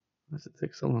Why does it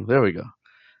take so long? There we go.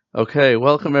 Okay,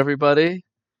 welcome everybody.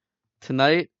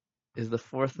 Tonight is the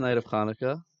fourth night of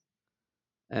Hanukkah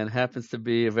and happens to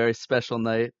be a very special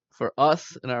night for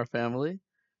us and our family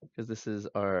because this is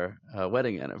our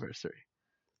wedding anniversary.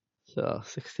 So,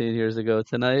 16 years ago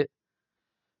tonight,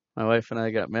 my wife and I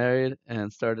got married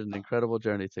and started an incredible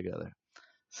journey together.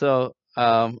 So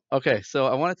I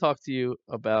want to talk to you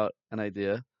about an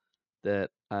idea that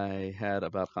I had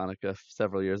about Hanukkah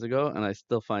several years ago, and I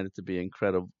still find it to be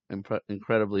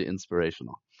incredibly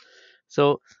inspirational.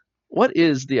 So, what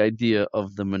is the idea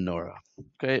of the menorah?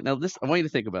 Okay, now this I want you to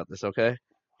think about this, okay?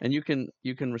 And you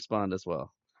can respond as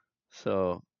well.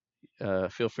 So,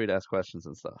 feel free to ask questions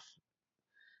and stuff.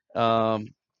 Um,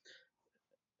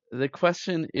 the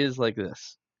question is like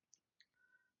this: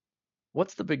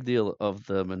 what's the big deal of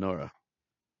the menorah?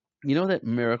 You know that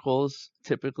miracles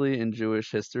typically in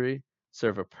Jewish history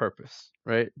serve a purpose,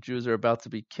 right? Jews are about to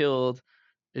be killed,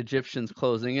 Egyptians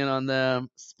closing in on them,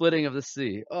 splitting of the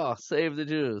sea. Oh, save the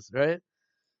Jews, right?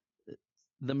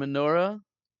 The menorah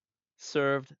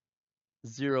served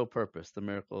zero purpose, the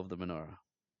miracle of the menorah.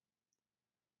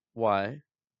 Why?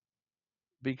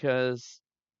 Because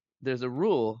there's a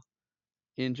rule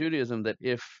in Judaism that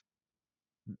if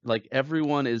like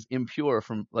everyone is impure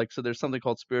from like so there's something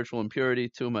called spiritual impurity,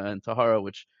 tuma and tahara,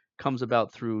 which comes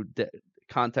about through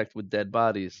contact with dead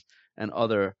bodies and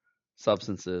other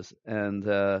substances. And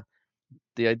the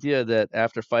idea that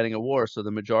after fighting a war, so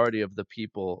the majority of the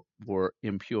people were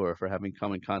impure for having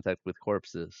come in contact with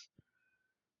corpses.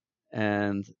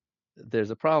 And there's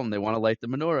a problem. They want to light the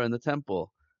menorah in the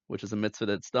temple, which is a mitzvah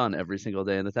that's done every single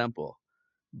day in the temple.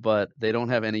 But they don't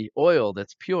have any oil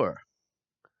that's pure.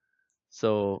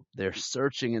 So they're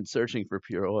searching and searching for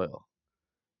pure oil.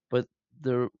 But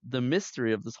the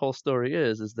mystery of this whole story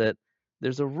is that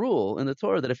there's a rule in the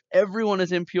Torah that if everyone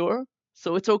is impure,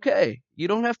 so it's okay. You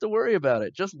don't have to worry about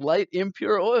it. Just light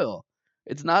impure oil.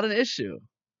 It's not an issue.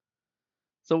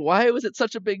 So why was it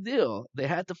such a big deal? They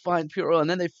had to find pure oil, and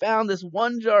then they found this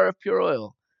one jar of pure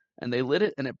oil, and they lit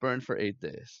it, and it burned for 8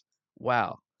 days.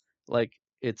 Wow, like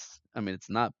I mean, it's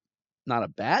not a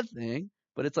bad thing,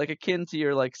 but it's like akin to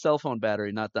your like cell phone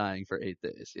battery not dying for 8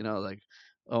 days. Like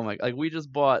oh my, like we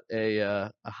just bought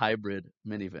a hybrid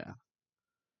minivan,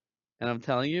 and I'm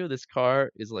telling you, this car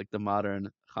is like the modern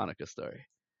Hanukkah story.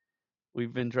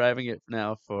 We've been driving it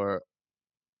now for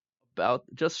about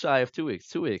just shy of 2 weeks.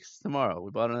 2 weeks tomorrow. We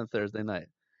bought it on a Thursday night.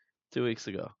 2 weeks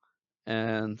ago,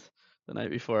 and the night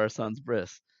before our son's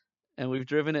bris. And we've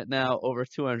driven it now over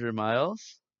 200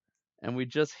 miles, and we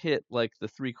just hit like the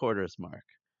 3/4 mark.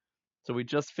 So we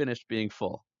just finished being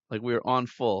full. Like we were on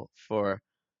full for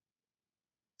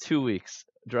 2 weeks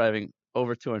driving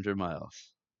over 200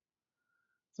 miles.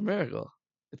 It's a miracle.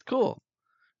 It's cool.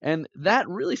 And that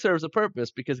really serves a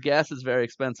purpose because gas is very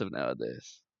expensive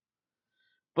nowadays.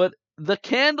 But the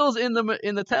candles in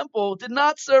the temple did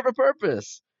not serve a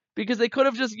purpose because they could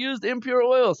have just used impure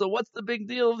oil. So what's the big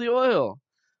deal of the oil?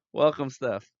 Welcome,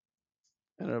 Steph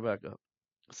and Rebecca.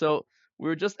 So we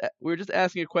were just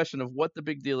asking a question of what the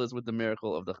big deal is with the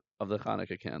miracle of the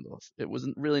Hanukkah candles. It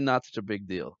wasn't really not such a big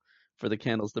deal for the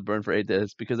candles to burn for 8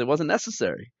 days because it wasn't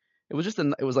necessary. It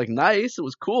was like nice, it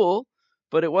was cool,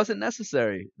 but it wasn't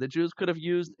necessary. The Jews could have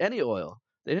used any oil.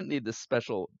 They didn't need this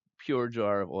special pure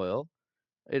jar of oil.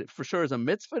 It for sure is a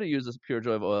mitzvah to use this pure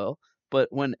jar of oil, but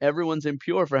when everyone's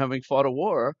impure for having fought a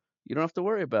war, you don't have to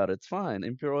worry about it. It's fine.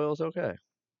 Impure oil is okay.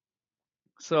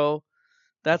 So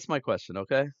that's my question,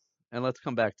 okay? And let's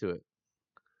come back to it.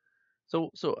 So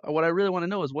what I really want to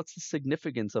know is what's the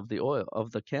significance of the oil,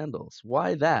 of the candles?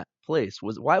 Why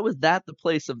was that the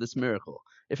place of this miracle?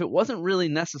 If it wasn't really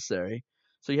necessary,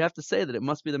 so you have to say that it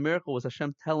must be the miracle was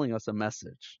Hashem telling us a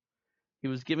message. He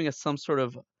was giving us some sort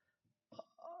of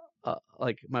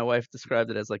like my wife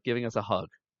described it as like giving us a hug.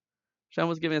 Hashem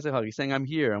was giving us a hug. He's saying, "I'm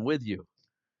here. I'm with you."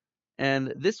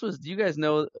 And this was, do you guys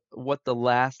know what the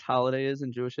last holiday is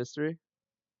in Jewish history?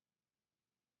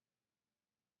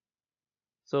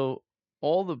 So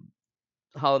all the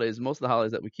holidays, most of the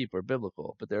holidays that we keep are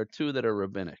biblical, but there are two that are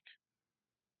rabbinic.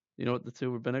 You know what the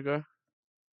two rabbinic are?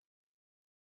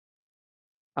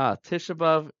 Tisha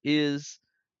B'Av is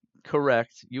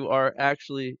correct. You are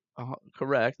actually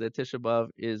correct that Tisha B'Av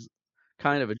is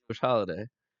kind of a Jewish holiday,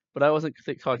 but I wasn't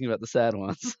talking about the sad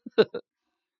ones.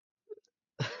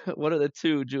 What are the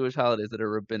two Jewish holidays that are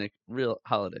rabbinic, real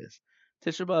holidays?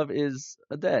 Tisha B'Av is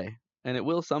a day, and it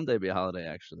will someday be a holiday,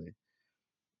 actually.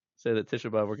 Say that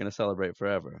Tisha B'Av we're going to celebrate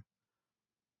forever.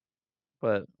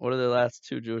 But what are the last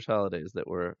two Jewish holidays that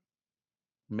were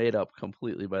made up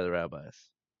completely by the rabbis?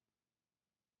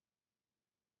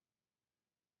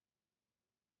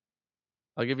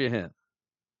 I'll give you a hint.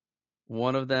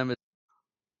 One of them is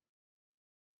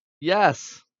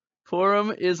yes.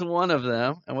 Purim is one of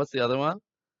them. And what's the other one?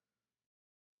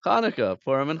 Chanukah.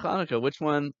 Purim and Chanukah. Which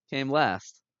one came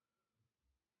last?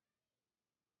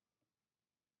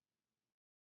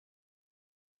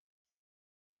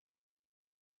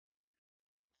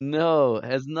 No, it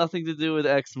has nothing to do with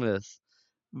Xmas.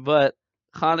 But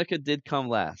Hanukkah did come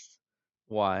last.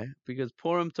 Why? Because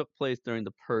Purim took place during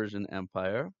the Persian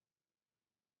Empire,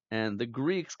 and the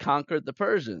Greeks conquered the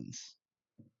Persians.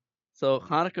 So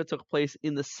Hanukkah took place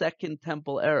in the Second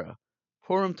Temple era.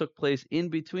 Purim took place in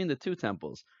between the two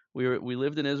temples. We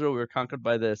lived in Israel. We were conquered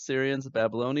by the Assyrians, the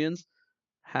Babylonians.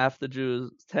 Half the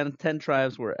Jews, ten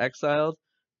tribes were exiled.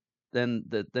 Then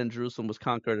Jerusalem was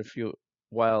conquered a few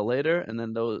while later, and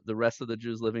then the rest of the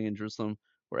Jews living in Jerusalem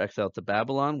were exiled to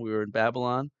Babylon. We were in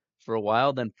Babylon for a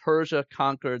while. Then Persia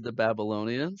conquered the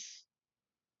Babylonians,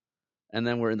 and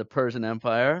then we're in the Persian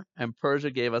Empire, and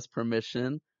Persia gave us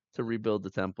permission to rebuild the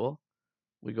temple.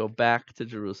 We go back to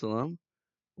Jerusalem.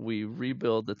 We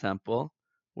rebuild the temple.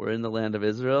 We're in the land of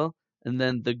Israel, and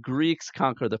then the Greeks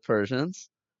conquer the Persians.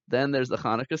 Then there's the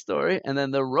Hanukkah story, and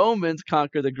then the Romans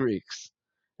conquer the Greeks,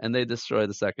 and they destroy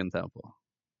the second temple.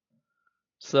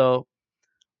 So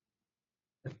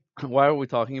why are we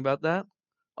talking about that?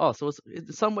 Oh, so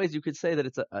in some ways you could say that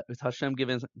it's Hashem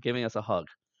giving us a hug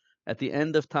at the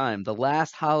end of time, the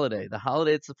last holiday, the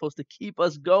holiday that's supposed to keep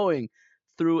us going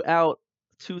throughout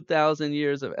 2,000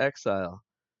 years of exile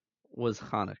was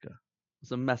Hanukkah.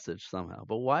 It's a message somehow.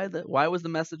 But why was the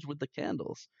message with the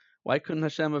candles? Why couldn't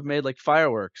Hashem have made like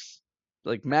fireworks,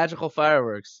 like magical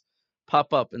fireworks,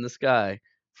 pop up in the sky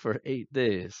for 8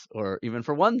 days or even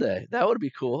for one day? That would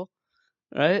be cool,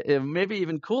 right? Maybe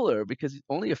even cooler because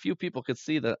only a few people could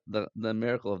see the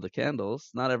miracle of the candles.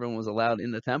 Not everyone was allowed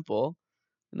in the temple.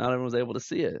 Not everyone was able to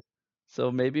see it. So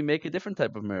maybe make a different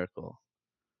type of miracle.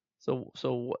 So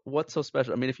what's so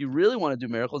special? I mean, if you really want to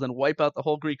do miracles, then wipe out the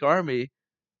whole Greek army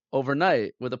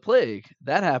overnight with a plague.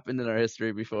 That happened in our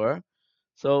history before.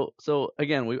 So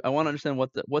again, I want to understand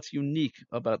what's unique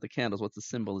about the candles. What's the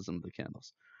symbolism of the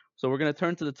candles? So we're going to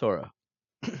turn to the Torah,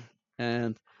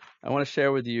 and I want to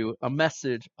share with you a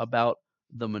message about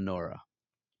the menorah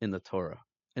in the Torah,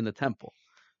 in the temple.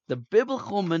 The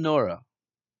biblical menorah.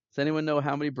 Does anyone know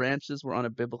how many branches were on a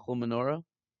biblical menorah?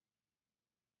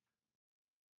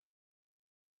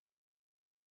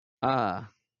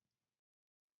 Ah,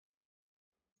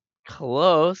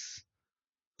 close.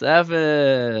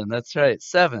 Seven. That's right,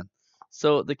 seven.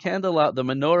 So the the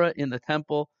menorah in the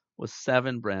temple was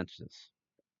seven branches,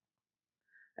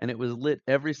 and it was lit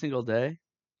every single day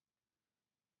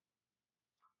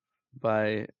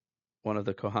by one of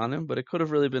the Kohanim, but it could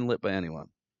have really been lit by anyone.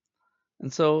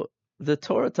 And so the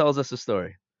Torah tells us a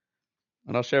story,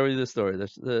 and I'll share with you the story.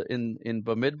 In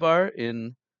Bamidbar,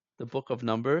 in the book of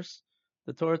Numbers,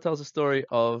 the Torah tells a story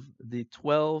of the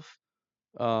 12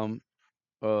 um,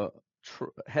 12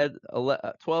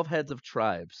 heads of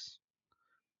tribes,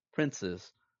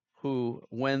 princes, who,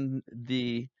 when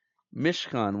the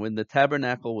Mishkan, when the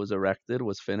tabernacle was erected,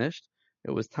 was finished,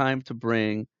 it was time to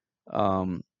bring,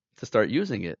 to start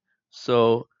using it.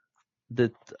 So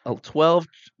the 12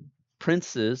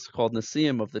 princes, called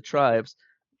Nasiim of the tribes,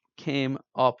 came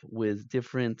up with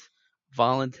different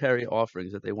voluntary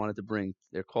offerings that they wanted to bring.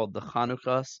 They're called the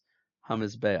Chanukas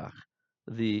Hamizbeach,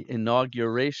 the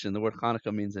inauguration. The word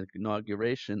Hanukkah means an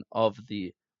inauguration of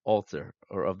the altar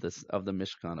or of the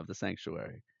Mishkan, of the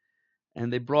sanctuary.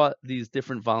 And they brought these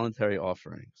different voluntary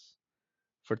offerings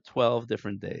for 12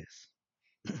 different days.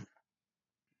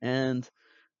 And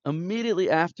immediately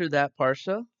after that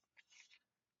parsha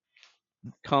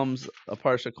comes a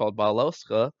parsha called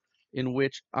Baloscha, in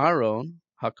which Aaron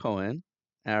HaKohen,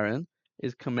 Aaron,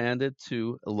 is commanded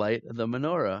to light the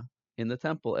menorah in the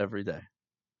temple every day.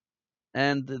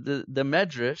 And the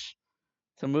Medrash,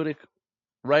 Talmudic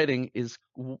writing, is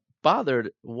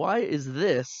bothered. Why is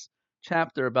this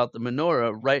chapter about the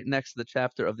menorah right next to the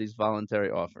chapter of these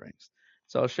voluntary offerings?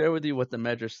 So I'll share with you what the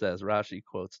Medrash says. Rashi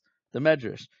quotes the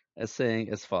Medrash as saying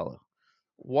as follows.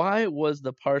 Why was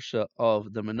the parsha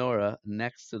of the menorah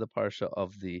next to the parsha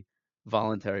of the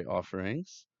voluntary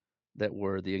offerings that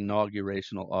were the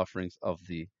inaugurational offerings of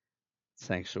the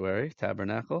sanctuary,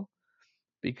 tabernacle?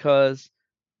 Because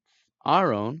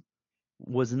Aaron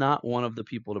was not one of the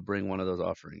people to bring one of those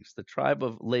offerings. The tribe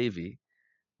of Levi,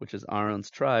 which is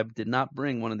Aaron's tribe, did not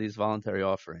bring one of these voluntary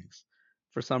offerings.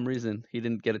 For some reason, he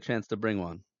didn't get a chance to bring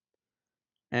one.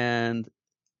 And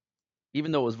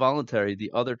even though it was voluntary,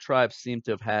 the other tribes seemed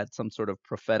to have had some sort of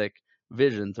prophetic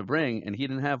vision to bring, and he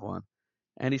didn't have one.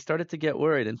 And he started to get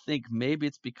worried and think maybe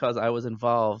it's because I was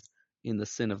involved in the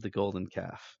sin of the golden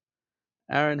calf.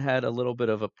 Aaron had a little bit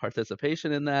of a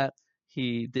participation in that.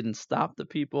 He didn't stop the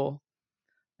people,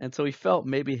 and so he felt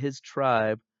maybe his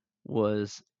tribe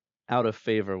was out of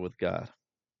favor with God.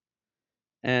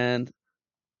 And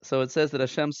so it says that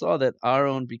Hashem saw that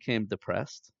Aaron became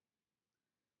depressed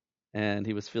and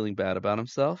he was feeling bad about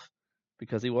himself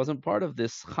because he wasn't part of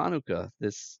this Chanukah,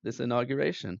 this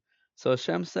inauguration. So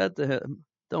Hashem said to him,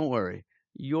 "Don't worry,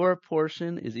 your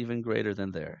portion is even greater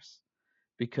than theirs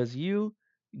because you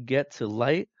get to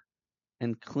light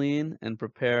and clean and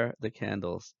prepare the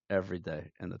candles every day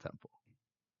in the temple."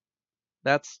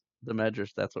 That's the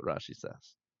Medrash. That's what Rashi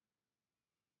says.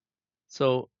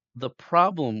 So the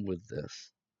problem with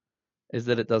this is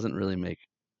that it doesn't really make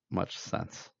much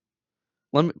sense.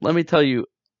 Let me tell you,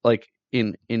 like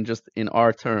in just in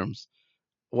our terms,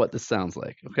 what this sounds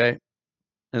like, okay?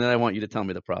 And then I want you to tell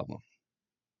me the problem.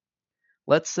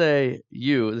 Let's say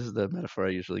this is the metaphor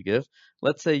I usually give.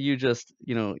 Let's say you just,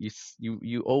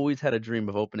 you always had a dream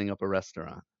of opening up a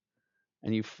restaurant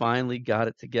and you finally got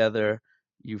it together.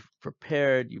 You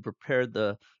prepared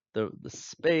the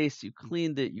space, you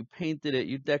cleaned it, you painted it,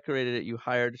 you decorated it, you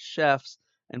hired chefs,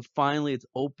 and finally it's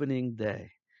opening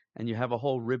day. And you have a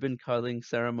whole ribbon cutting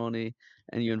ceremony,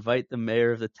 and you invite the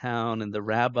mayor of the town and the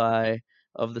rabbi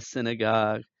of the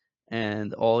synagogue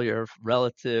and all your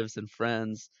relatives and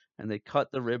friends, and they cut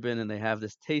the ribbon and they have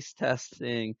this taste test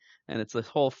thing, and it's a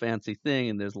whole fancy thing,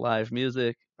 and there's live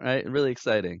music, right? Really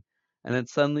exciting. And then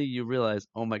suddenly you realize,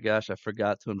 oh my gosh, I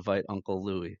forgot to invite Uncle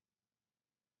Louie.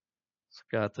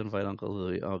 Forgot to invite Uncle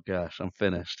Louie. Oh gosh, I'm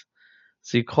finished.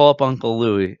 So you call up Uncle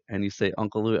Louie and you say,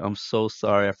 Uncle Louie, I'm so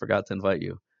sorry, I forgot to invite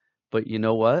you. But you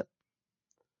know what?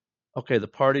 Okay, the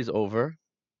party's over.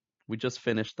 We just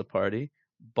finished the party,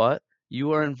 but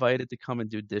you are invited to come and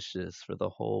do dishes for the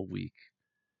whole week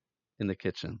in the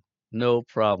kitchen. No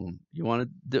problem. You want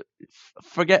to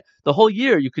forget the whole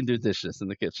year you can do dishes in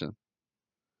the kitchen.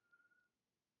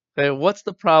 Okay, what's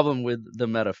the problem with the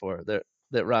metaphor that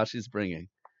Rashi's bringing?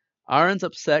 Aaron's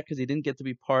upset because he didn't get to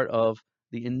be part of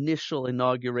the initial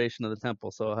inauguration of the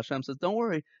temple. So Hashem says, "Don't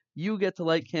worry, you get to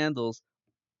light candles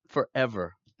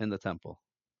forever in the temple."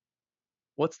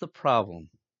 What's the problem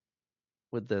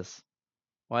with this?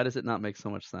 Why does it not make so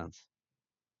much sense?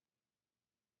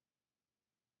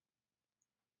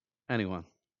 Anyone?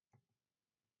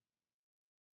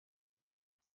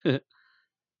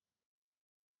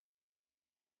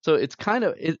 So it's kind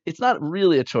of it's not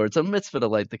really a chore. It's a mitzvah to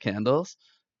light the candles,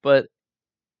 but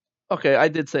okay, I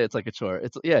did say it's like a chore.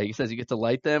 It's yeah, he says you get to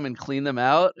light them and clean them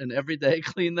out, and every day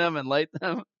clean them and light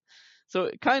them. So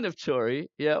kind of chorey.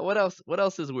 Yeah. What else? What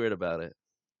else is weird about it?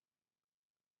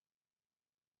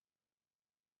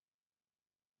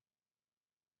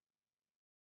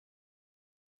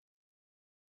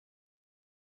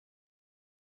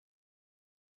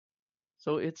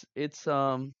 So it,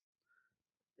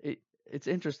 it's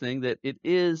interesting that it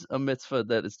is a mitzvah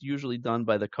that is usually done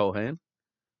by the Kohen,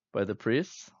 by the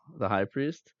priest, the high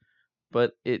priest,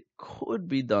 but it could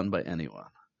be done by anyone.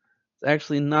 It's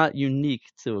actually not unique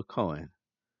to a Kohen.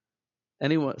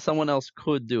 Someone else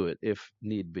could do it if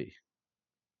need be.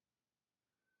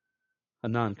 A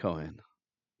non-Kohen.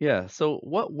 Yeah. So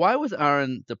why was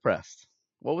Aaron depressed?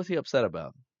 What was he upset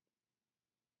about?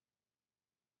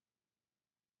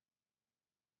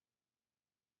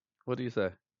 What do you say?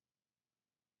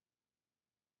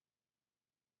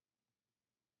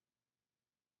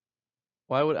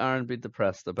 Why would Aaron be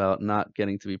depressed about not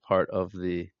getting to be part of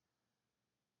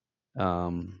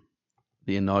um,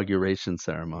 the inauguration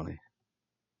ceremony?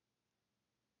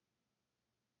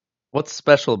 What's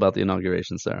special about the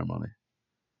inauguration ceremony?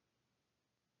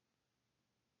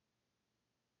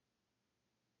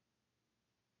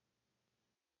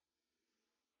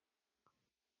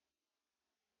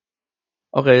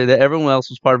 Okay, that everyone else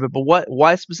was part of it, but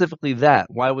why specifically that?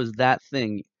 Why was that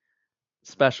thing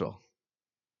special?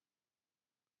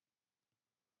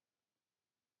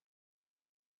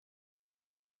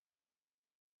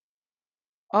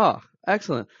 Ah,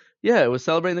 excellent. Yeah, it was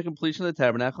celebrating the completion of the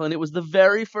tabernacle, and it was the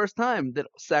very first time that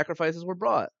sacrifices were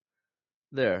brought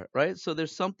there, right? So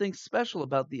there's something special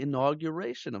about the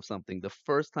inauguration of something, the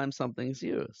first time something's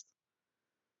used.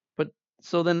 But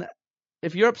so then,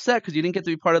 if you're upset because you didn't get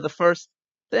to be part of the first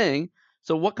thing,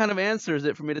 so what kind of answer is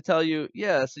it for me to tell you,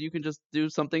 yeah, so you can just do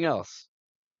something else,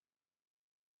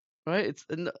 right? It's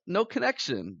no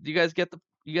connection. Do you guys get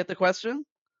the question?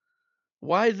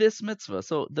 Why this mitzvah?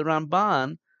 So the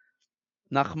Ramban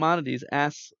Nachmanides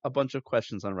asks a bunch of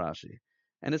questions on Rashi,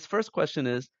 and his first question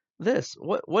is this: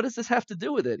 what does this have to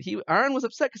do with it? Aaron was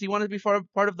upset because he wanted to be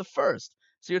part of the first.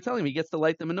 So you're telling me he gets to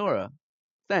light the menorah?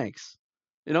 Thanks.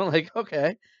 Like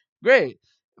okay, great.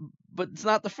 but it's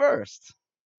not the first.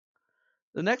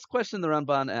 The next question the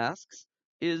Ramban asks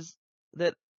is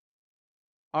that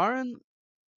Aaron,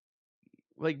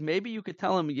 like maybe you could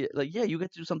tell him, like, yeah, you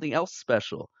get to do something else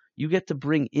special. You get to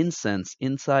bring incense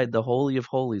inside the Holy of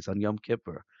Holies on Yom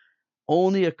Kippur.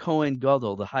 Only a Kohen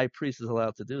Gadol, the high priest, is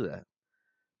allowed to do that.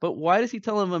 But why does he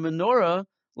tell him a menorah,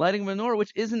 lighting a menorah,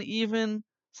 which isn't even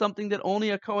something that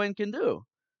only a Kohen can do?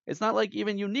 It's not like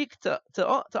even unique to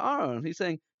Aaron. He's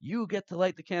saying you get to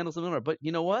light the candles of the menorah, but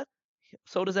you know what?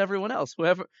 So does everyone else.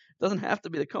 Whoever doesn't have to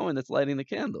be the Kohen that's lighting the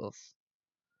candles.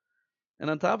 And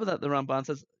on top of that, the Ramban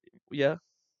says, yeah,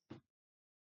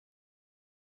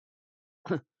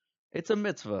 it's a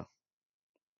mitzvah.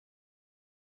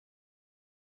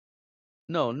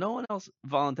 No, no one else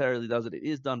voluntarily does it. It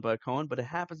is done by a Kohen, but it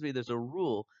happens to be there's a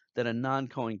rule that a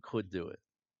non-Kohen could do it.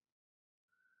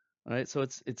 All right, so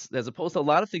it's as opposed to a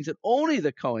lot of things that only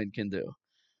the Kohen can do.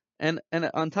 And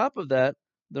on top of that,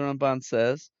 the Ramban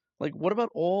says, like, what about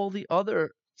all the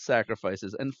other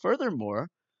sacrifices? And furthermore,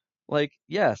 like,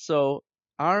 yeah, so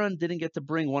Aaron didn't get to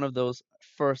bring one of those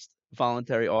first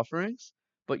voluntary offerings,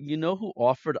 but you know who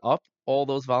offered up all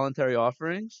those voluntary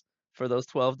offerings for those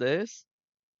 12 days?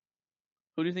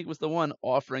 Who do you think was the one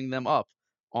offering them up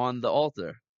on the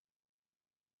altar?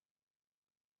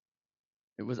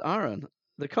 It was Aaron,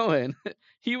 the Kohen.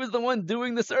 He was the one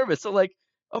doing the service. So, like,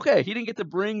 okay, he didn't get to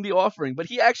bring the offering, but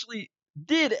he actually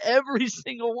did every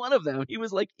single one of them. He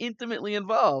was like intimately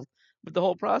involved with the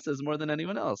whole process more than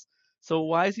anyone else. So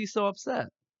why is he so upset?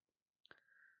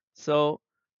 So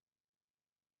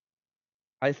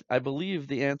I believe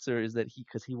the answer is that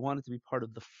because he wanted to be part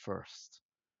of the first.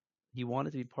 He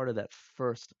wanted to be part of that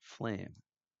first flame.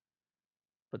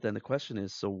 But then the question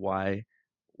is, so why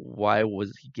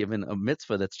was he given a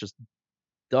mitzvah that's just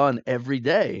done every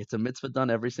day? It's a mitzvah done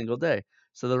every single day.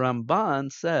 So the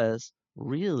Ramban says,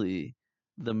 really,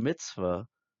 the mitzvah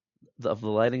of the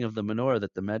lighting of the menorah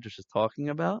that the Medrash is talking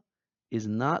about is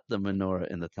not the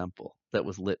menorah in the temple that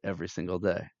was lit every single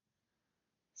day.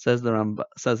 Says the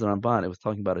Ramban, it was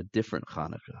talking about a different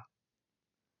Chanukah,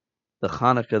 the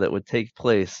Hanukkah that would take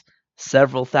place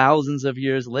several thousands of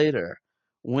years later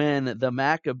when the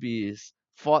Maccabees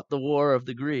fought the war of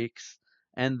the Greeks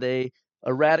and they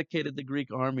eradicated the Greek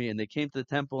army and they came to the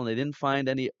temple and they didn't find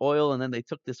any oil and then they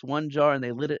took this one jar and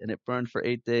they lit it and it burned for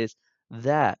 8 days.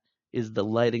 That is the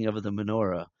lighting of the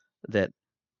menorah that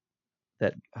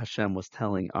that Hashem was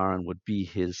telling Aaron would be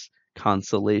his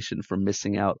consolation for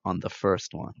missing out on the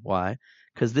first one. Why?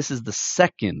 Because this is the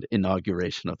second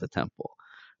inauguration of the temple.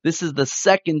 This is the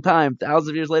second time, thousands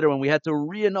of years later, when we had to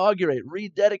re-inaugurate,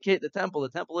 rededicate the temple. The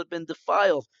temple had been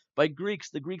defiled by Greeks.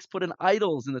 The Greeks put in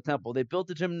idols in the temple. They built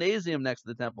a gymnasium next to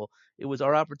the temple. It was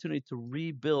our opportunity to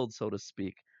rebuild, so to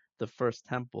speak, the first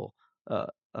temple. The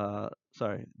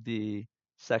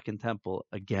second temple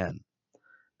again.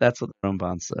 That's what the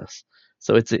Ramban says.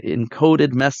 So it's an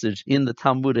encoded message in the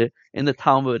Talmud, and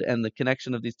the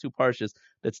connection of these two parshas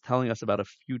that's telling us about a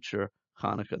future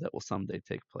Hanukkah that will someday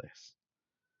take place,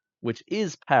 which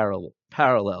is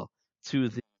parallel to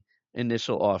the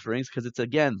initial offerings, because it's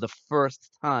again the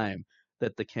first time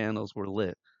that the candles were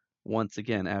lit, once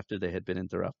again after they had been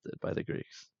interrupted by the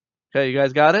Greeks. Okay, you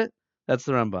guys got it? That's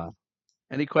the Ramban.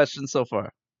 Any questions so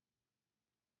far?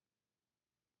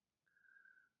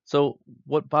 So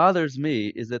what bothers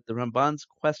me is that the Ramban's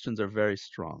questions are very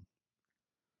strong.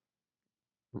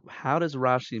 How does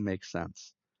Rashi make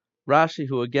sense? Rashi,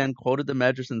 who again quoted the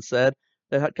Medrash and said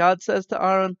that God says to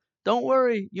Aaron, don't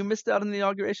worry, you missed out on the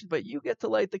inauguration, but you get to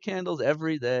light the candles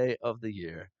every day of the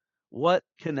year. What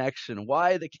connection?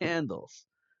 Why the candles?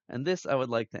 And this I would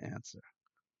like to answer,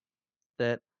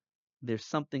 that there's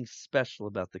something special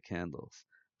about the candles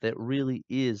that really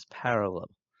is parallel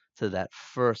to that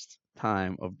first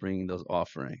time of bringing those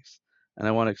offerings. And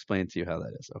I want to explain to you how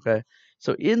that is, okay?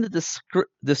 So in the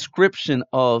description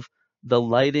of the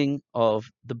lighting of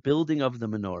the building of the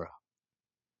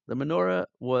menorah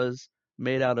was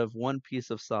made out of one piece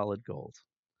of solid gold,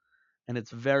 and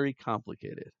it's very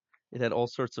complicated. It had all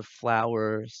sorts of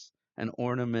flowers and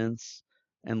ornaments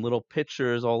and little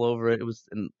pictures all over it. It was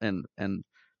and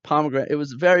pomegranate. It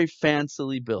was very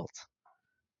fancily built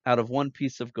out of one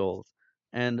piece of gold.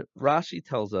 And Rashi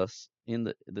tells us in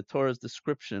the Torah's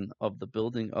description of the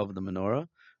building of the menorah,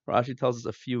 Rashi tells us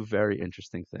a few very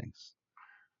interesting things.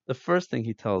 The first thing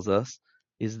he tells us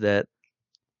is that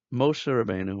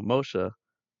Moshe,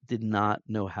 did not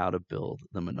know how to build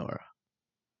the menorah.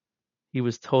 He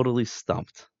was totally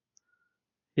stumped.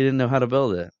 He didn't know how to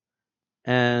build it.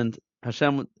 And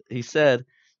he said,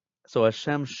 so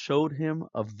Hashem showed him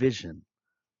a vision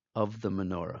of the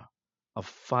menorah, a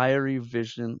fiery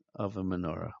vision of a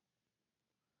menorah.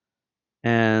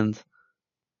 And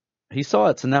he saw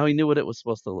it, so now he knew what it was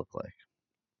supposed to look like.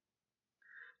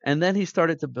 And then he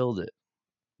started to build it,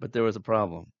 but there was a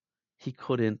problem. He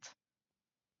couldn't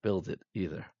build it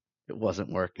either. It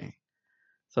wasn't working.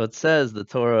 So it says the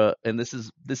Torah, and this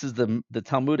is the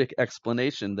Talmudic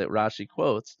explanation that Rashi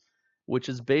quotes, which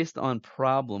is based on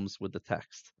problems with the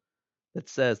text. That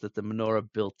says that the menorah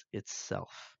built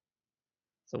itself.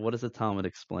 So what does the Talmud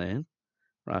explain?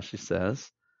 Rashi says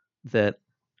that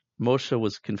Moshe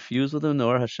was confused with the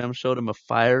menorah. Hashem showed him a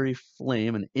fiery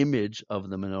flame, an image of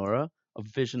the menorah, a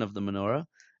vision of the menorah.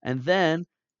 And then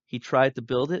he tried to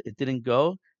build it. It didn't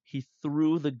go. He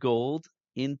threw the gold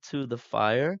into the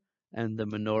fire and the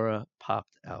menorah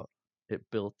popped out. It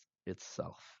built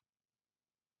itself.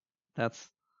 That's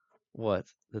what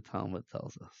the Talmud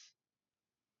tells us.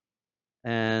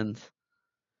 And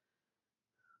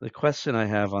the question I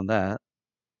have on that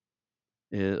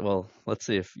is, well, let's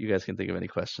see if you guys can think of any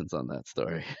questions on that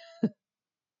story.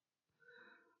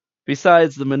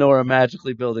 Besides the menorah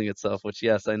magically building itself, which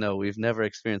yes, I know we've never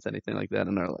experienced anything like that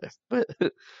in our life. But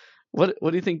what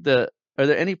do you think are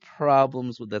there any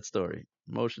problems with that story?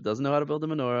 Moshe doesn't know how to build a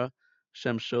menorah.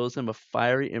 Hashem shows him a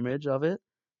fiery image of it,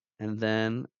 and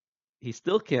then he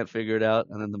still can't figure it out,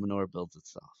 and then the menorah builds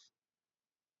itself.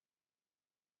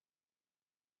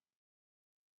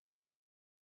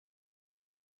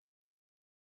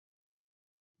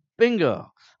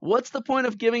 Bingo. What's the point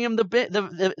of giving him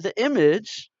the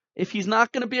image if he's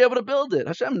not going to be able to build it?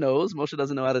 Hashem knows Moshe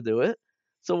doesn't know how to do it,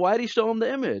 so why did he show him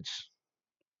the image?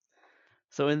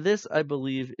 So in this, I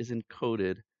believe, is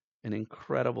encoded an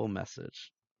incredible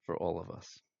message for all of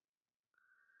us.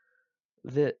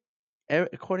 That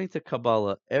according to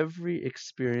Kabbalah, every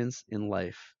experience in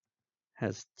life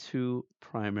has two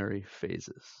primary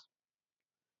phases.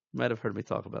 You might have heard me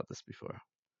talk about this before.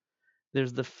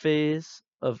 There's the phase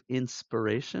of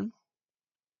inspiration,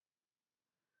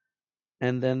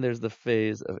 and then there's the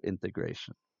phase of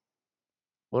integration.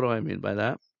 What do I mean by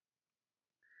that?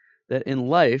 That in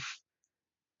life,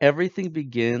 everything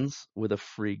begins with a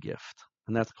free gift,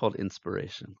 and that's called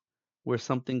inspiration, where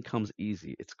something comes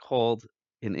easy. It's called,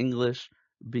 in English,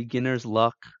 beginner's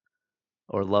luck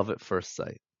or love at first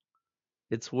sight.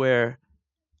 It's where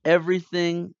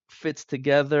everything fits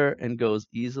together and goes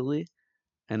easily,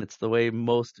 and it's the way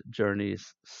most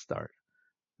journeys start.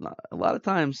 A lot of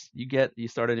times you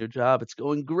start a new job, it's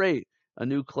going great, a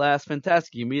new class,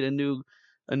 fantastic. You meet a new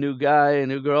guy, a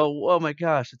new girl. Oh my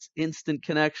gosh, it's instant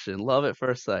connection, love at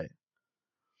first sight.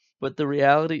 But the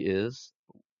reality is,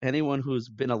 anyone who's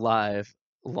been alive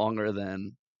longer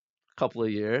than a couple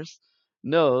of years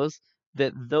knows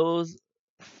that those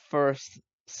first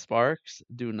sparks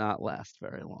do not last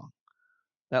very long.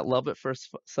 That love at first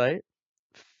sight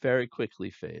very quickly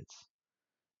fades.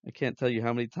 I can't tell you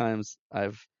how many times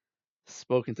I've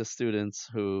spoken to students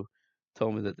who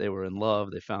told me that they were in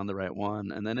love, they found the right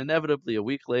one, and then inevitably a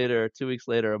week later, 2 weeks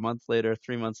later, a month later,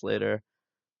 3 months later,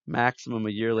 maximum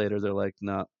a year later, they're like,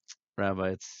 no, Rabbi,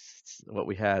 it's what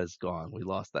we had is gone. We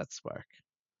lost that spark.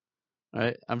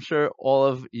 Right? I'm sure all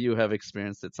of you have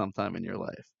experienced it sometime in your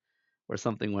life where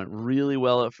something went really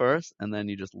well at first and then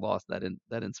you just lost that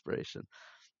inspiration.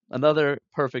 Another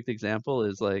perfect example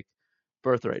is like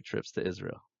birthright trips to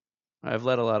Israel. I've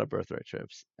led a lot of birthright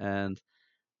trips, and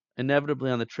inevitably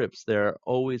on the trips there are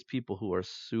always people who are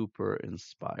super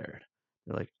inspired.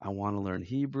 They're like, I want to learn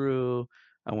Hebrew,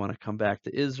 I want to come back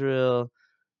to Israel,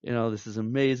 this is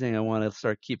amazing, I want to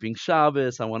start keeping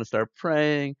Shabbos, I want to start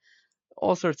praying,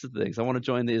 all sorts of things. I want to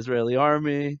join the Israeli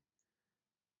army.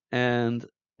 And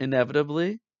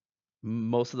inevitably,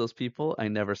 most of those people I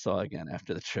never saw again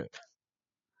after the trip.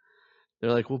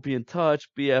 They're like, we'll be in touch,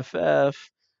 BFF,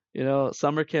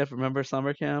 summer camp. Remember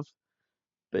summer camp?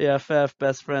 BFF,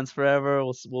 best friends forever.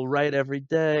 We'll write every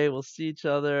day. We'll see each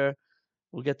other.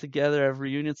 We'll get together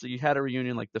every reunion. So you had a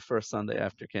reunion like the first Sunday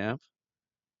after camp,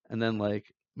 and then like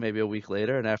maybe a week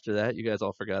later, and after that, you guys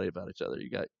all forgot about each other. You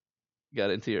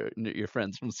got into your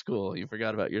friends from school. You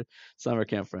forgot about your summer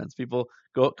camp friends. People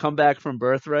come back from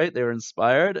birthright. They were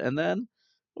inspired, and then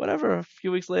whatever. A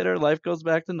few weeks later, life goes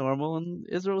back to normal, and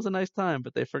Israel was a nice time.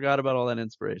 But they forgot about all that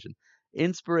inspiration.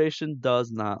 Inspiration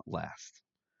does not last,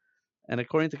 and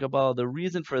according to Kabbalah, the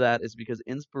reason for that is because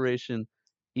inspiration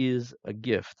is a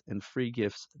gift, and free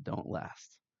gifts don't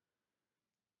last.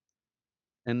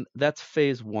 And that's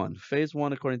phase one. Phase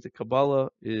one, according to Kabbalah,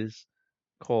 is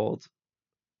called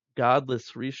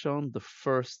godless Rishon, the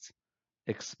first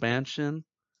expansion,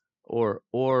 or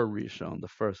Rishon, the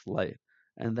first light.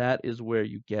 And that is where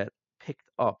you get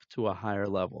picked up to a higher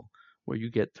level, where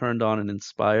you get turned on and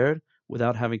inspired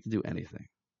without having to do anything.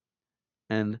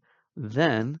 And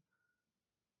then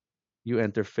You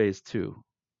enter phase two,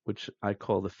 which I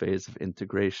call the phase of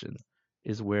integration,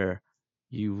 is where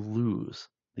you lose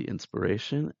the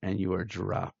inspiration and you are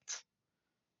dropped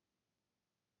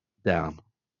down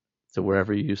to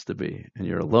wherever you used to be, and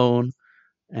you're alone.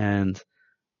 And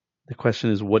the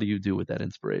question is, what do you do with that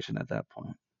inspiration at that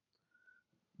point?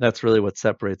 That's really what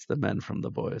separates the men from the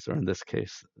boys, or in this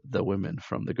case, the women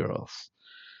from the girls.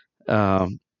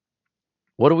 Um,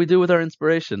 what do we do with our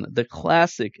inspiration? The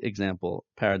classic example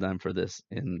paradigm for this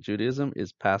in Judaism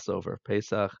is Passover,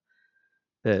 Pesach.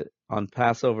 That on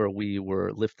Passover we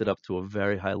were lifted up to a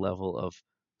very high level of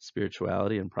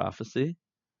spirituality and prophecy,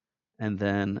 and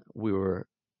then we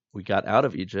got out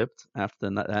of Egypt after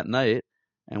that night,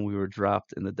 and we were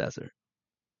dropped in the desert,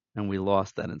 and we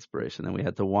lost that inspiration, and we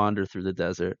had to wander through the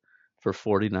desert for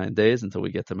 49 days until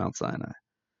we get to Mount Sinai.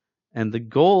 And the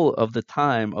goal of the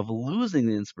time of losing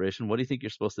the inspiration, what do you think you're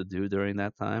supposed to do during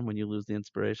that time when you lose the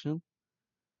inspiration?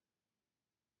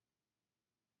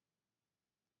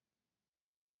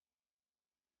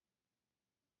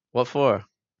 What for?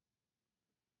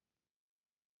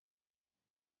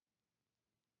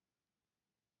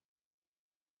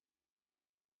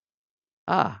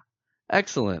 Ah,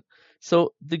 excellent.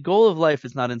 So the goal of life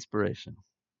is not inspiration.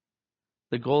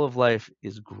 The goal of life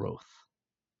is growth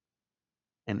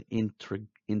and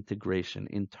integration,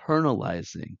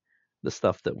 internalizing the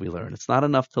stuff that we learn. It's not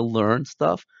enough to learn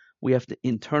stuff. We have to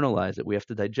internalize it. We have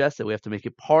to digest it. We have to make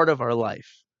it part of our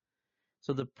life.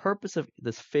 So the purpose of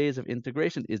this phase of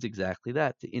integration is exactly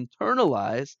that, to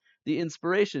internalize the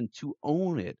inspiration, to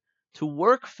own it, to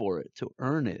work for it, to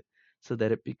earn it, so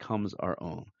that it becomes our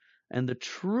own. And the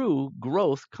true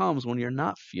growth comes when you're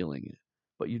not feeling it,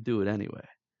 but you do it anyway.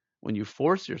 When you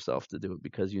force yourself to do it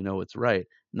because you know it's right,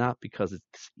 not because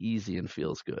it's easy and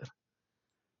feels good.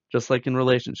 Just like in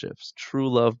relationships,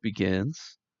 true love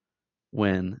begins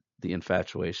when the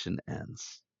infatuation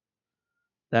ends.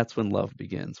 That's when love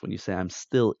begins. When you say, I'm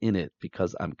still in it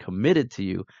because I'm committed to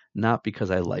you, not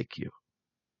because I like you.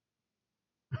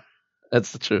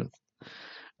 That's the truth.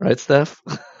 Right, Steph?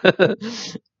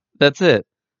 That's it.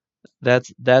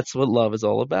 That's what love is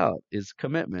all about, is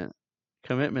commitment.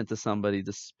 Commitment to somebody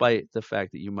despite the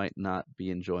fact that you might not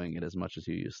be enjoying it as much as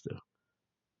you used to.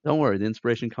 Don't worry, the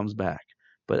inspiration comes back.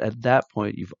 But at that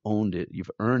point, you've owned it,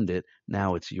 you've earned it.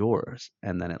 Now it's yours,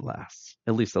 and then it lasts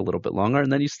at least a little bit longer.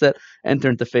 And then enter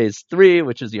into phase three,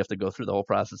 which is you have to go through the whole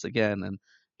process again and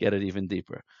get it even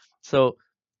deeper. So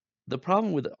the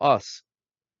problem with us,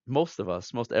 most of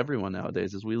us, most everyone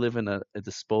nowadays, is we live in a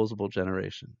disposable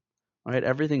generation. All right,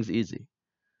 everything's easy.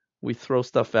 We throw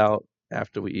stuff out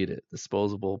after we eat it.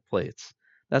 Disposable plates.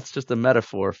 That's just a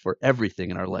metaphor for everything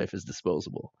in our life is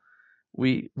disposable.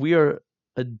 We are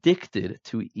addicted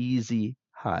to easy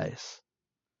highs.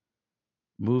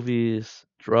 Movies,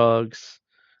 drugs,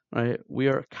 right? We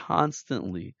are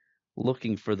constantly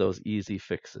looking for those easy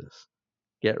fixes.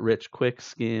 Get rich quick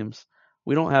schemes.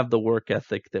 We don't have the work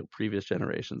ethic that previous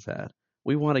generations had.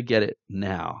 We want to get it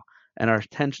now. And our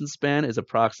attention span is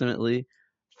approximately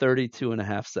 32 and a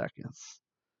half seconds.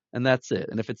 And that's it.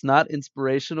 And if it's not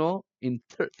inspirational in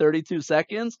 32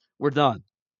 seconds, we're done.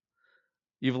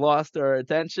 You've lost our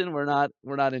attention. We're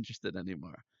not interested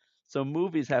anymore. So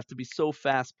movies have to be so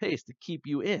fast paced to keep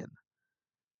you in.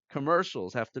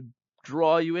 Commercials have to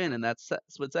draw you in that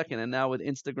split second. And now with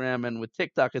Instagram and with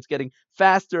TikTok, it's getting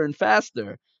faster and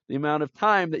faster. The amount of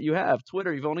time that you have.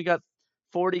 Twitter, you've only got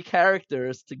 40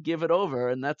 characters to give it over,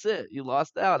 and that's it. You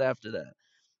lost out after that.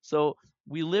 So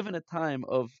we live in a time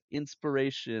of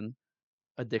inspiration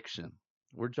addiction.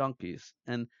 We're junkies.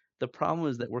 And the problem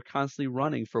is that we're constantly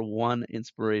running for one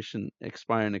inspiration,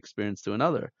 inspiring experience to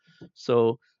another.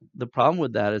 So the problem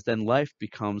with that is then life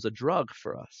becomes a drug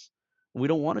for us. We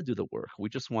don't want to do the work. We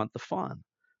just want the fun.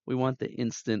 We want the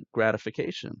instant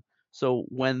gratification. So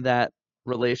when that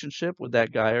relationship with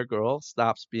that guy or girl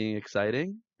stops being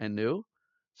exciting and new,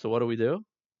 so what do?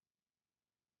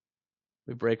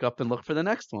 We break up and look for the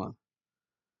next one.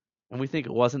 And we think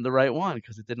it wasn't the right one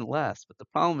because it didn't last. But the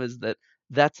problem is that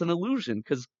that's an illusion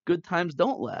because good times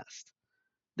don't last.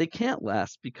 They can't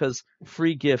last because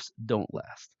free gifts don't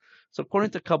last. So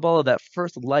according to Kabbalah, that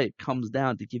first light comes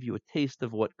down to give you a taste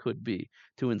of what could be,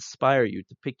 to inspire you,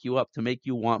 to pick you up, to make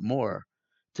you want more,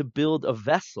 to build a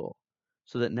vessel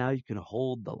so that now you can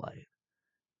hold the light.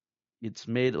 It's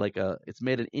made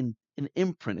an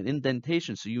imprint, an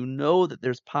indentation, so you know that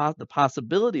there's the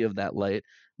possibility of that light.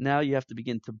 Now you have to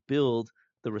begin to build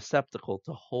the receptacle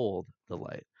to hold the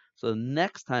light. So the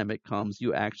next time it comes,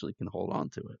 you actually can hold on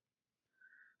to it.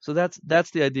 So that's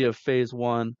the idea of phase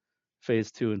one,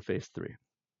 phase two, and phase three.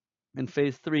 And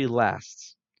phase three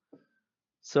lasts.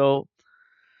 So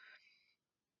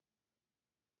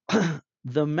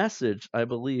The message, I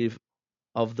believe,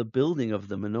 of the building of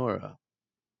the menorah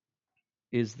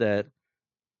is that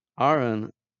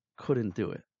Aaron couldn't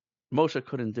do it. Moshe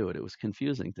couldn't do it. It was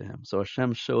confusing to him. So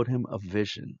Hashem showed him a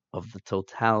vision of the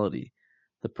totality,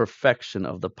 the perfection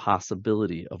of the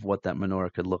possibility of what that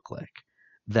menorah could look like.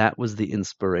 That was the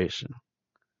inspiration.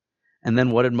 And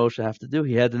then what did Moshe have to do?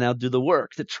 He had to now do the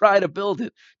work to try to build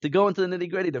it, to go into the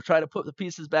nitty-gritty, to try to put the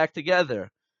pieces back together.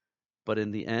 But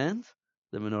in the end,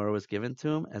 the menorah was given to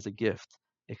him as a gift,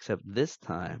 except this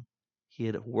time he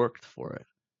had worked for it,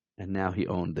 and now he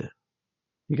owned it.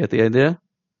 You get the idea?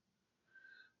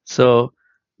 So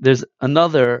there's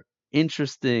another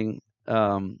interesting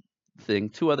thing,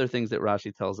 two other things that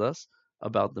Rashi tells us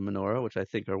about the menorah, which I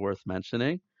think are worth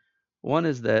mentioning. One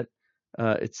is that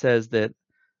it says that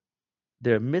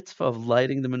their mitzvah of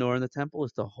lighting the menorah in the temple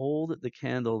is to hold the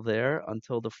candle there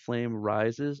until the flame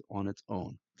rises on its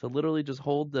own. To literally just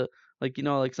hold like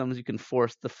sometimes you can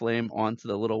force the flame onto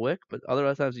the little wick, but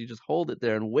other times you just hold it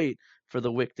there and wait for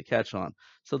the wick to catch on.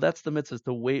 So that's the mitzvah, is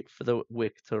to wait for the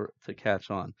wick to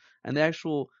catch on. And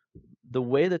the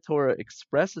way the Torah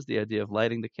expresses the idea of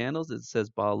lighting the candles, it says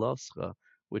ba'aloscha,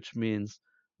 which means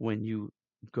when you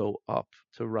go up,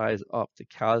 to rise up, to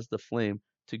cause the flame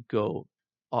to go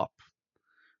up.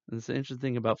 And it's the interesting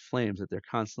thing about flames, that they're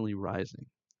constantly rising.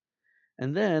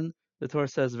 And then the Torah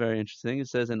says very interesting. It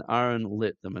says, and Aaron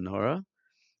lit the menorah.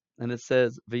 And it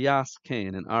says, V'yas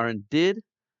Cain, and Aaron did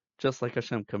just like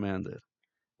Hashem commanded.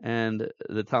 And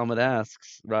the Talmud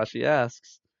asks, Rashi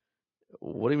asks,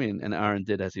 what do you mean? And Aaron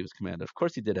did as he was commanded. Of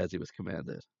course he did as he was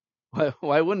commanded.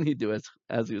 Why wouldn't he do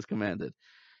as he was commanded?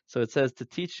 So it says to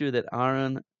teach you that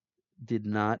Aaron did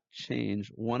not change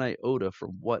one iota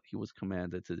from what he was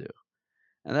commanded to do.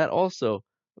 And that also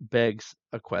begs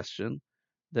a question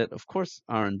that, of course,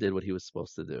 Aaron did what he was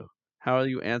supposed to do. How are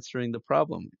you answering the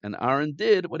problem? And Aaron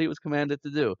did what he was commanded to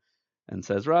do. And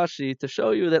says Rashi, to show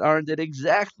you that Aaron did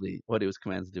exactly what he was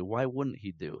commanded to do. Why wouldn't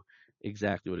he do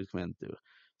exactly what he was commanded to do?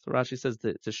 So Rashi says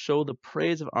that to show the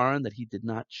praise of Aaron, that he did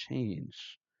not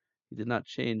change. He did not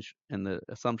change, and the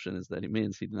assumption is that it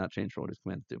means he did not change from what he was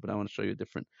commanded to do. But I want to show you a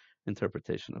different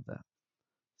interpretation of that.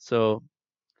 So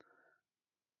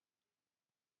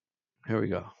here we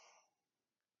go.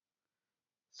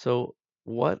 So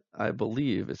what I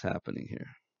believe is happening here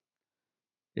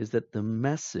is that the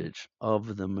message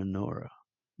of the menorah,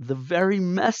 the very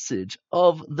message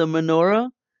of the menorah,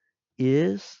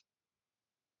 is,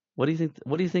 what do you think?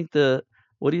 What do you think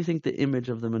the image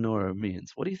of the menorah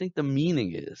means? What do you think the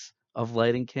meaning is of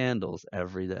lighting candles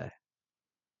every day?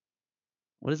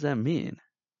 What does that mean?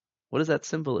 What is that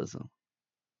symbolism?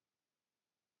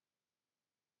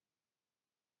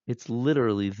 It's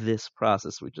literally this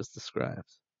process we just described.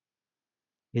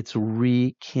 It's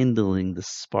rekindling the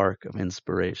spark of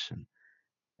inspiration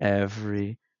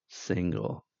every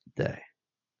single day.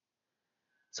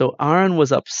 So Aaron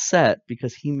was upset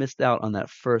because he missed out on that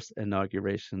first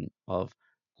inauguration of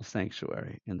the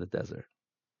sanctuary in the desert.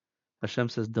 Hashem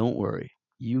says, don't worry,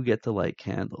 you get to light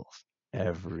candles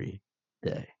every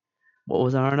day. What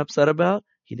was Aaron upset about?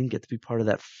 He didn't get to be part of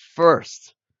that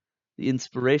first. The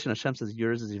inspiration, Hashem says,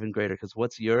 yours is even greater, because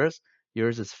what's yours?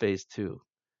 Yours is phase 2.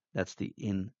 That's the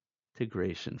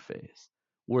integration phase,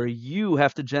 where you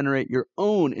have to generate your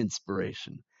own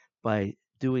inspiration by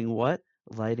doing what?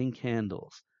 Lighting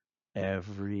candles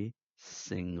every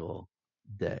single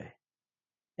day.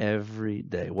 Every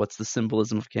day. What's the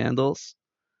symbolism of candles?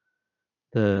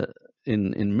 In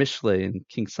Mishlei, and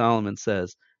King Solomon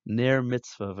says, Ner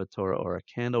mitzvah of a Torah, or a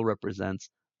candle represents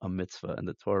a mitzvah, and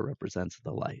the Torah represents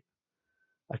the light.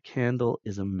 A candle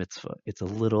is a mitzvah. It's a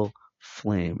little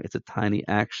flame. It's a tiny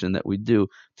action that we do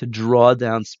to draw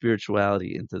down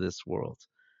spirituality into this world.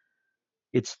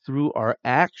 It's through our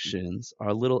actions,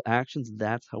 our little actions,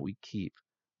 that's how we keep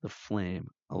the flame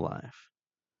alive.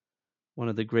 One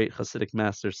of the great Hasidic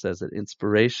masters says that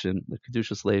inspiration, the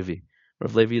Kedushas Levi,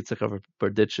 Rav Levi Yitzchak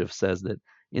Berditchev says that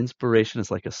inspiration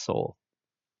is like a soul.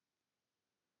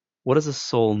 What does a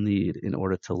soul need in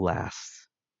order to last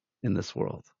in this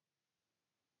world?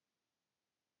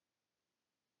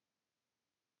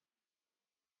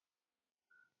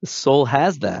 The soul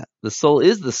has that. The soul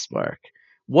is the spark.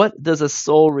 What does a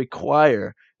soul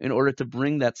require in order to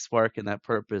bring that spark and that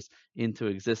purpose into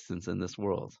existence in this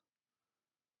world?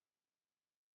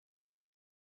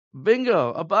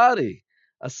 Bingo, a body.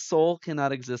 A soul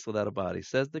cannot exist without a body.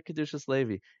 Says the Kedushas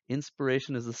Levi,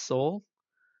 inspiration is the soul,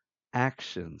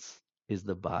 actions is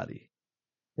the body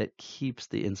that keeps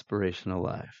the inspiration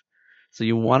alive. So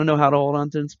you want to know how to hold on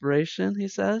to inspiration, he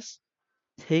says?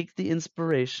 Take the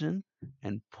inspiration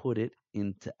and put it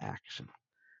into action.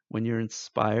 When you're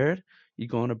inspired, You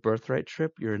go on a birthright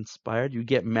trip, you're inspired. You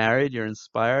get married, you're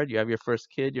inspired. You have your first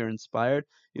kid, you're inspired.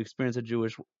 You experience a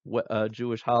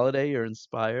Jewish holiday, you're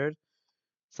inspired.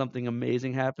 Something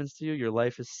amazing happens to you, your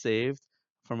life is saved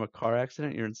from a car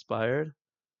accident, you're inspired.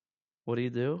 What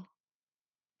do?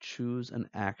 Choose an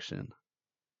action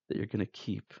that you're going to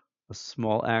keep, a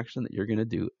small action that you're going to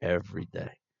do every day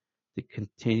to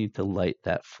continue to light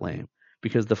that flame,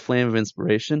 because the flame of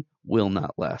inspiration will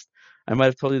not last. I might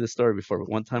have told you this story before, but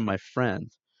one time my friend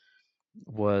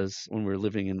was, when we were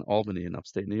living in Albany in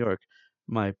upstate New York,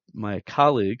 my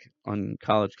colleague on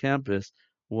college campus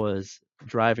was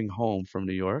driving home from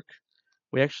New York.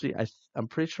 We actually, I'm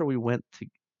pretty sure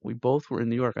we both were in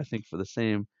New York, I think, for the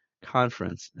same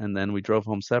conference, and then we drove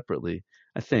home separately,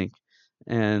 I think.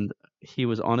 And he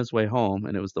was on his way home,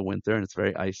 and it was the winter, and it's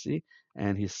very icy,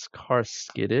 and his car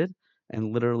skidded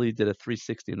and literally did a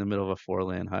 360 in the middle of a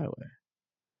four-lane highway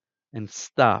and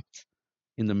stopped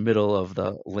in the middle of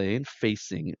the lane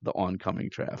facing the oncoming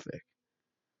traffic.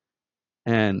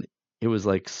 And it was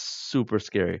like super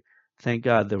scary. Thank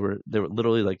God there were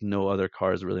literally like no other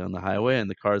cars really on the highway, and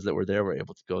the cars that were there were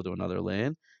able to go to another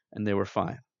lane, and they were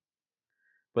fine.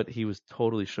 But he was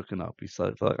totally shooken up. He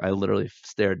said, "Felt like I literally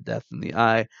stared death in the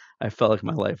eye. I felt like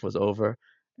my life was over."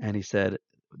 And he said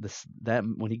this that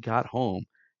when he got home,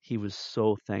 he was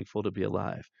so thankful to be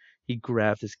alive. He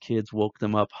grabbed his kids, woke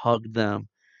them up, hugged them.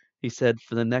 He said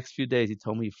for the next few days, he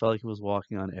told me he felt like he was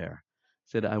walking on air. He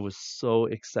said, I was so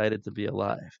excited to be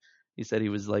alive. He said he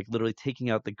was like literally taking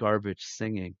out the garbage,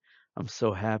 singing, I'm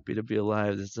so happy to be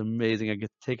alive. This is amazing. I get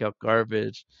to take out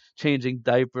garbage, changing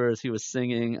diapers. He was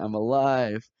singing, I'm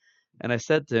alive. And I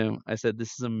said to him, I said,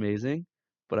 this is amazing,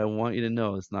 but I want you to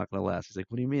know it's not going to last. He's like,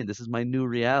 what do you mean? This is my new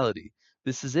reality.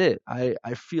 This is it. I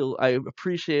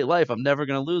appreciate life. I'm never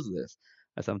going to lose this.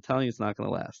 I said, I'm telling you, it's not going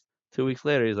to last. 2 weeks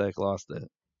later, he's like, lost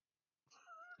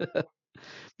it.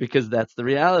 Because that's the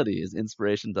reality is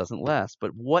inspiration doesn't last.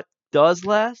 But what does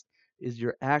last is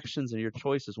your actions and your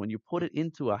choices. When you put it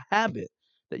into a habit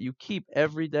that you keep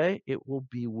every day, it will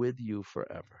be with you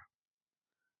forever.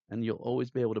 And you'll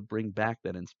always be able to bring back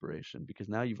that inspiration because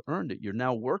now you've earned it. You're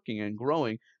now working and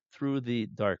growing through the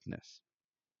darkness.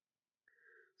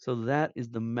 So that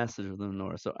is the message of the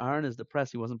menorah. So Aaron is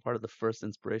depressed. He wasn't part of the first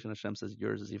inspiration. Hashem says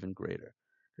yours is even greater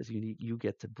because you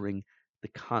get to bring the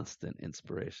constant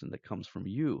inspiration that comes from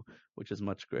you, which is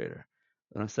much greater.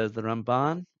 And it says the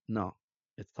Ramban, no,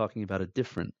 it's talking about a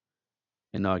different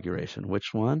inauguration.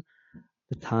 Which one?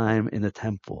 The time in the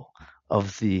temple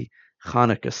of the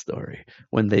Chanukah story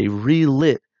when they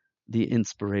relit the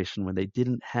inspiration when they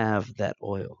didn't have that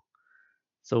oil.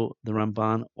 So the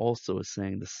Ramban also is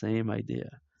saying the same idea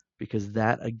because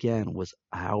that again was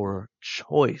our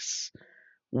choice.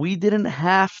 We didn't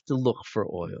have to look for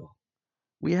oil.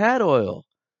 We had oil,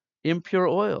 impure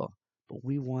oil, but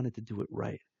we wanted to do it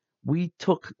right.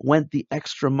 Went the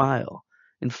extra mile.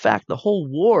 In fact, the whole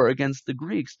war against the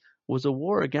Greeks was a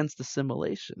war against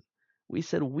assimilation. We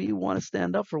said we want to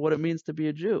stand up for what it means to be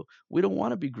a Jew. We don't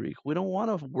want to be Greek. We don't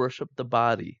want to worship the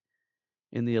body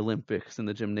in the Olympics, in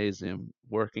the gymnasium,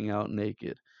 working out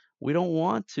naked. We don't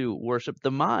want to worship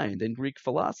the mind in Greek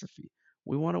philosophy.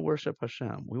 We want to worship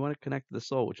Hashem. We want to connect to the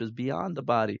soul, which is beyond the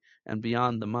body and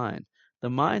beyond the mind. The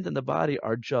mind and the body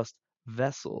are just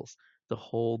vessels to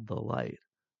hold the light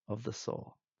of the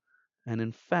soul. And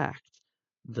in fact,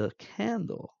 the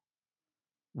candle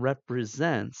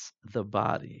represents the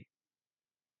body,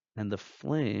 and the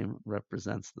flame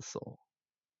represents the soul.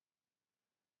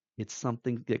 It's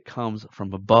something that comes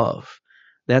from above.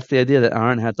 That's the idea that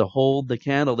Aaron had to hold the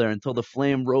candle there until the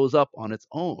flame rose up on its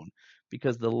own,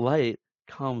 because the light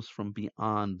comes from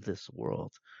beyond this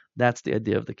world. That's the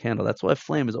idea of the candle. That's why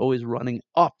flame is always running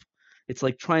up. It's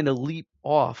like trying to leap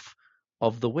off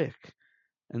of the wick.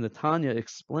 And the Tanya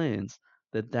explains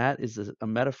that that is a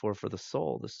metaphor for the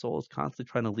soul. The soul is constantly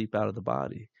trying to leap out of the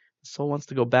body. The soul wants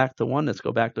to go back to oneness,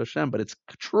 go back to Hashem, but it's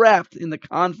trapped in the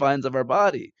confines of our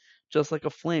body, just like a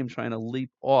flame trying to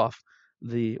leap off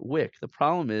the wick. The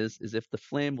problem is if the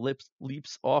flame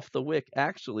leaps off the wick,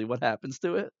 actually what happens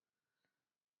to it?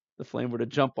 The flame were to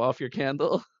jump off your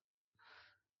candle,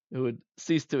 it would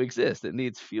cease to exist. It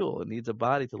needs fuel. It needs a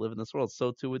body to live in this world.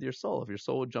 So too with your soul. If your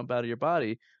soul would jump out of your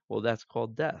body, well, that's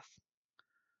called death.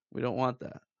 We don't want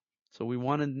that. So we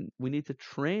need to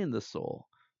train the soul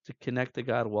to connect to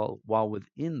God while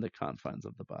within the confines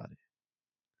of the body.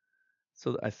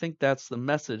 So I think that's the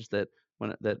message that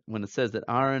when it says that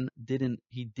Aaron did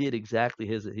exactly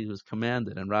he was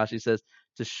commanded, and Rashi says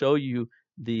to show you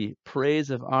the praise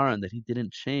of Aaron that he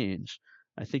didn't change.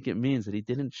 I think it means that he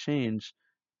didn't change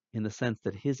in the sense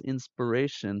that his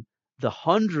inspiration the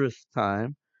 100th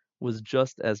time was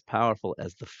just as powerful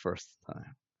as the first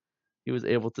time. He was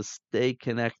able to stay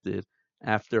connected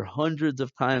after hundreds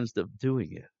of times of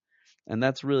doing it. And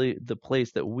that's really the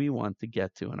place that we want to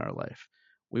get to in our life.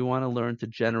 We want to learn to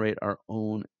generate our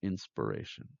own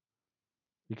inspiration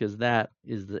because that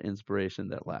is the inspiration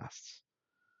that lasts.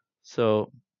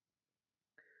 So,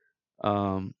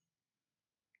 um,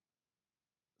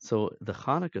 so the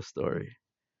Hanukkah story,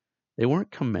 they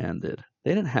weren't commanded.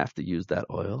 They didn't have to use that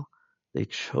oil. They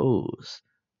chose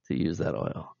to use that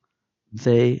oil.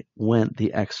 They went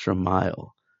the extra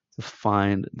mile to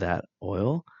find that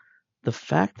oil. The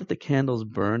fact that the candles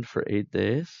burned for 8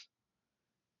 days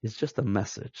is just a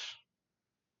message.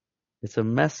 It's a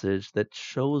message that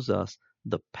shows us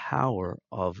the power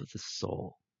of the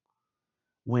soul.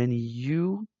 When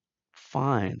you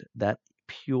find that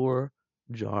pure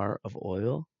jar of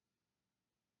oil,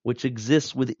 which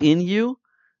exists within you,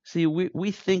 see,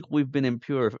 we think we've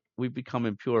become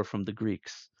impure from the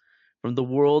Greeks, from the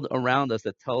world around us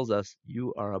that tells us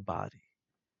you are a body.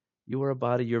 You are a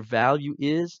body. Your value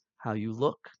is how you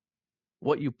look,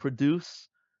 what you produce,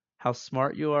 how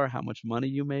smart you are, how much money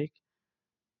you make.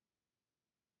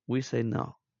 We say,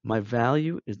 no, my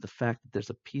value is the fact that there's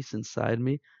a piece inside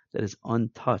me that is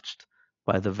untouched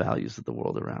by the values of the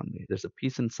world around me. There's a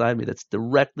piece inside me that's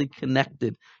directly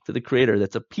connected to the Creator.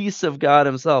 That's a piece of God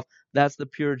Himself. That's the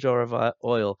pure jar of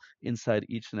oil inside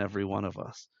each and every one of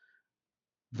us.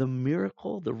 The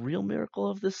miracle, the real miracle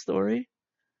of this story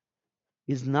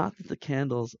is not that the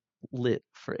candles lit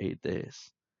for 8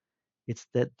 days. It's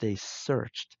that they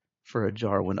searched for a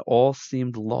jar when all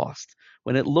seemed lost.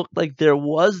 When it looked like there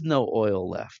was no oil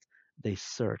left, they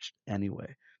searched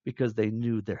anyway because they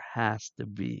knew there has to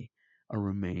be a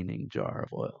remaining jar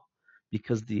of oil.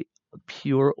 Because the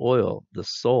pure oil, the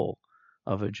soul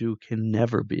of a Jew, can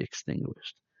never be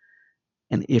extinguished.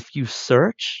 And if you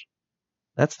search,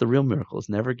 that's the real miracle, is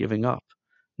never giving up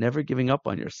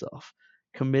on yourself,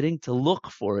 committing to look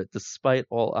for it despite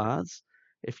all odds.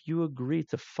 If you agree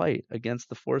to fight against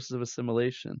the forces of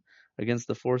assimilation, against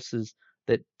the forces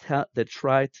that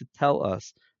try to tell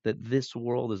us that this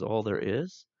world is all there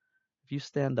is, if you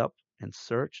stand up and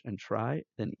search and try,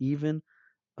 then even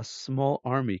a small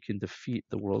army can defeat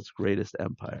the world's greatest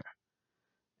empire.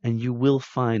 And you will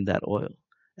find that oil.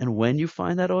 And when you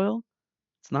find that oil,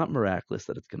 it's not miraculous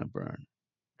that it's going to burn.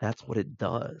 That's what it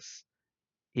does.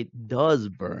 It does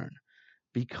burn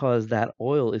because that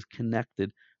oil is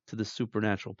connected to the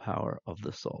supernatural power of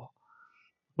the soul.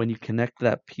 When you connect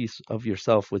that piece of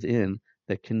yourself within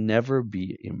that can never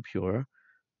be impure,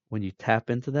 when you tap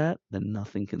into that, then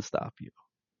nothing can stop you.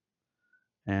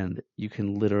 And you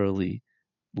can literally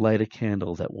light a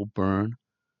candle that will burn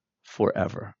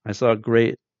forever. I saw a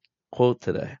great quote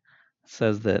today. It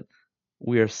says that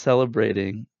we are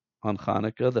celebrating on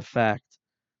Hanukkah the fact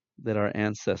that our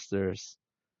ancestors,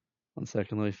 one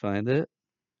second, let me find it.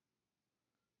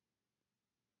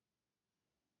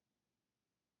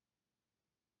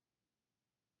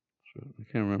 I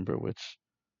can't remember which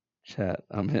chat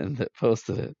I'm in that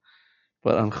posted it.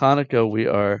 But on Hanukkah, we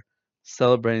are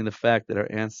celebrating the fact that our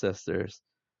ancestors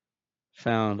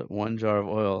found one jar of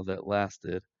oil that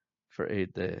lasted for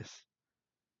 8 days.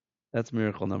 That's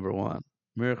miracle number one.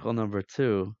 Miracle number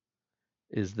two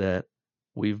is that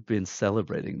we've been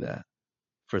celebrating that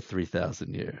for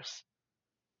 3,000 years.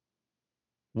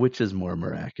 Which is more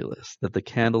miraculous, that the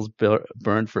candles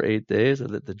burned for 8 days or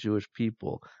that the Jewish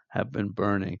people have been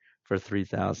burning for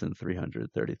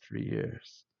 3,333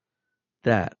 years?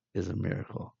 That is a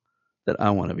miracle that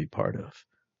I want to be part of.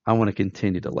 I want to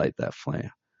continue to light that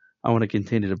flame. I want to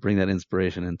continue to bring that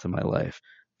inspiration into my life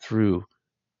through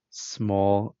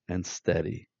small and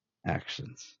steady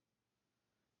actions.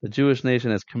 The Jewish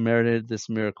nation has commemorated this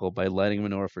miracle by lighting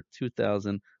menorah for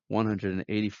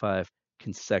 2,185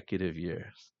 consecutive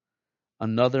years.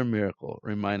 Another miracle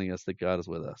reminding us that God is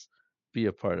with us. Be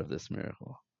a part of this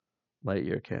miracle. Light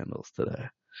your candles today.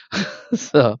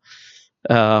 So,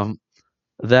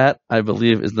 that I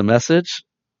believe is the message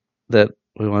that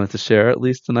we wanted to share at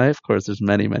least tonight. Of course, there's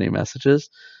many, many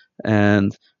messages,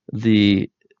 and the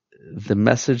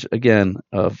message again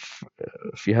of,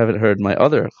 if you haven't heard my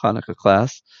other Hanukkah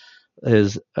class,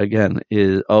 is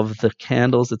of the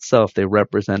candles itself. They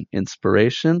represent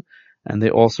inspiration, and they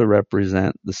also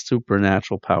represent the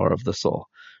supernatural power of the soul.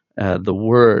 The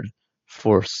word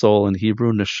for soul in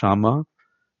Hebrew, neshama,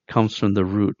 comes from the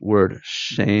root word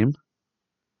shem,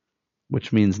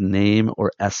 which means name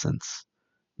or essence.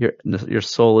 Your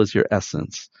soul is your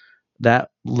essence. That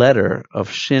letter of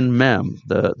shin mem,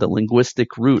 the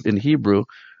linguistic root in Hebrew,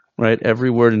 right? Every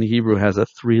word in Hebrew has a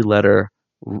 3-letter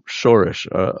shorish,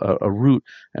 a root.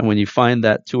 And when you find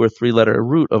that 2 or 3 letter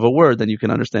root of a word, then you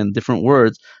can understand different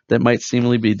words that might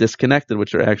seemingly be disconnected,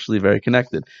 which are actually very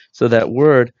connected. So that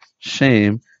word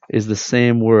shame is the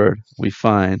same word we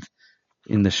find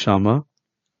in the Shama,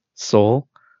 soul.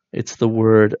 It's the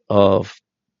word of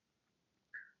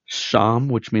Sham,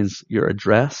 which means your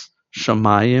address,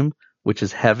 Shamayim, which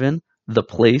is heaven, the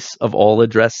place of all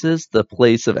addresses, the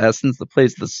place of essence, the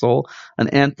place of the soul.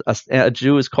 A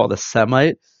Jew is called a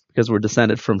Semite because we're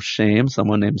descended from Shem,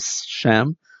 someone named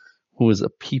Shem, who is a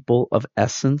people of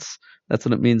essence. That's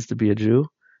what it means to be a Jew.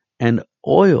 And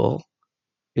oil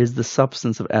is the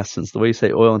substance of essence. The way you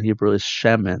say oil in Hebrew is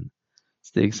shemen.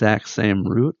 It's the exact same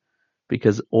root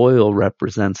because oil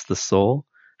represents the soul.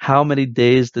 How many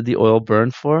days did the oil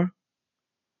burn for?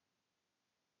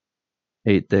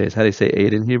 8 days. How do you say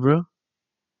 8 in Hebrew?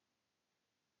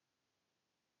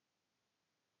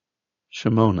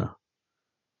 Shemona.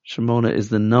 Shemona is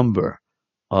the number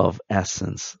of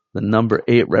essence. The number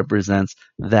 8 represents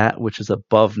that which is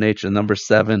above nature. The number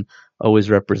 7 always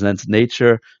represents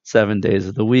nature. 7 days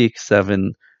of the week,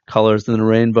 7 colors in the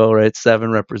rainbow, right?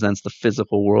 7 represents the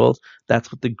physical world.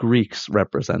 That's what the Greeks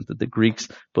represented. The Greeks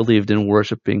believed in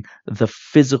worshiping the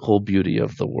physical beauty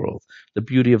of the world, the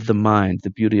beauty of the mind,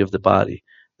 the beauty of the body.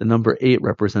 The number 8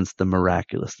 represents the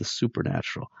miraculous, the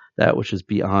supernatural, that which is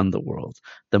beyond the world.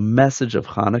 The message of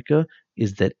Hanukkah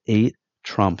is that 8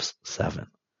 trumps 7.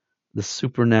 The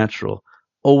supernatural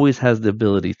always has the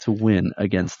ability to win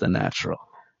against the natural.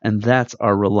 And that's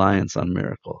our reliance on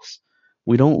miracles.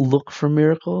 We don't look for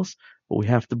miracles, but we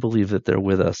have to believe that they're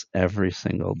with us every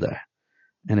single day.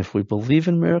 And if we believe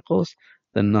in miracles,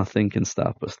 then nothing can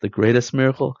stop us. The greatest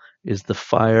miracle is the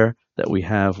fire that we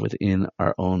have within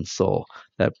our own soul,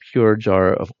 that pure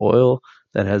jar of oil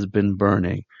that has been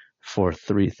burning for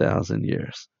 3,000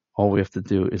 years. All we have to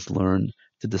do is learn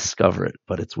to discover it,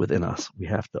 but it's within us. We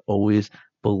have to always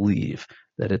believe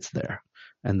that it's there,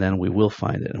 and then we will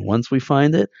find it. And once we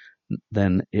find it,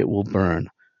 then it will burn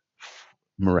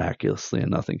miraculously, and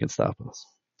nothing can stop us.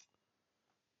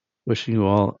 Wishing you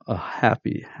all a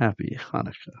happy, happy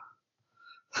Hanukkah.